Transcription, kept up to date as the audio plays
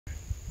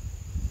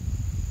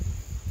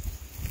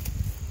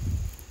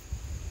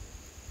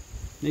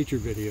nature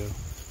video.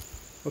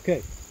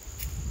 Okay,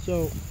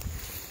 so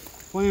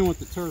playing with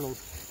the turtles.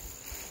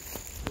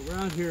 So we're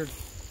out here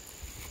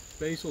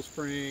basil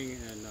spraying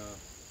and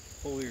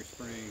foliar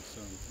spraying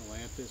some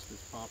ailanthus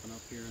that's popping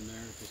up here and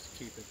there just to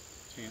keep it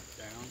tamped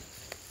down.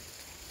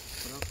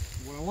 But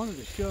what I wanted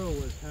to show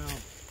was how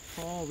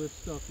tall this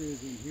stuff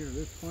is in here.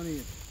 There's plenty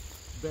of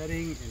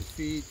bedding and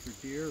feed for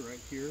deer right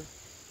here.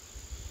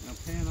 And I'll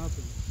pan up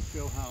and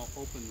show how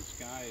open the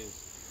sky is.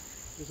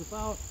 There's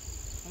about,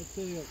 I'd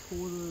say, a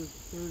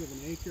third of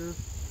an acre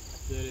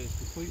that is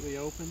completely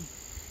open.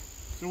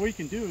 So what you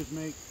can do is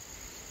make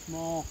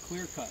small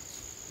clear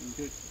cuts and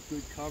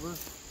good cover.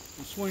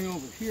 I'll swing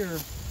over here,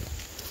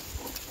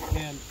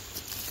 and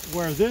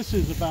where this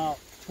is about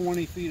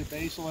 20 feet of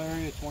basal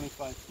area,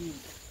 25 feet,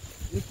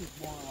 this is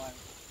more like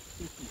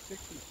 50,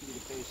 60 feet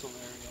of basal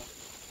area,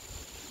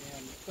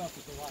 and the stuff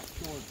is a lot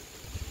shorter.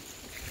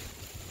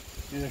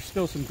 And there's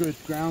still some good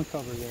ground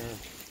cover there.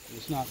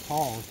 It's not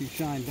tall. If you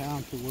shine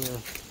down to where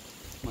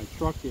my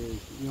truck is,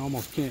 you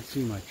almost can't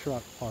see my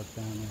truck parked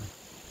down there.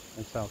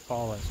 That's how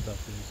tall that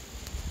stuff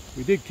is.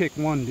 We did kick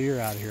one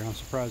deer out of here. I'm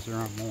surprised there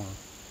aren't more.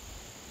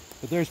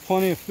 But there's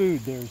plenty of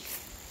food. There's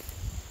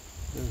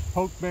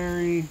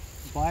pokeberry,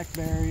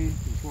 blackberry,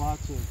 there's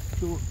lots of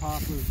tulip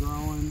poplars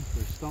growing,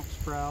 there's stump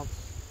sprouts,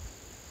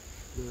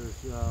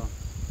 there's,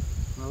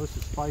 well, this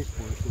is spice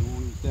bush, so we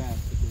won't eat that,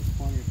 but there's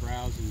plenty of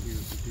browsing here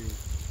to do.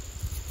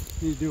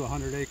 You need to do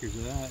 100 acres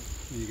of that,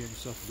 and you get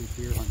yourself a good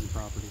deer hunting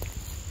property.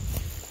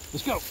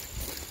 Let's go!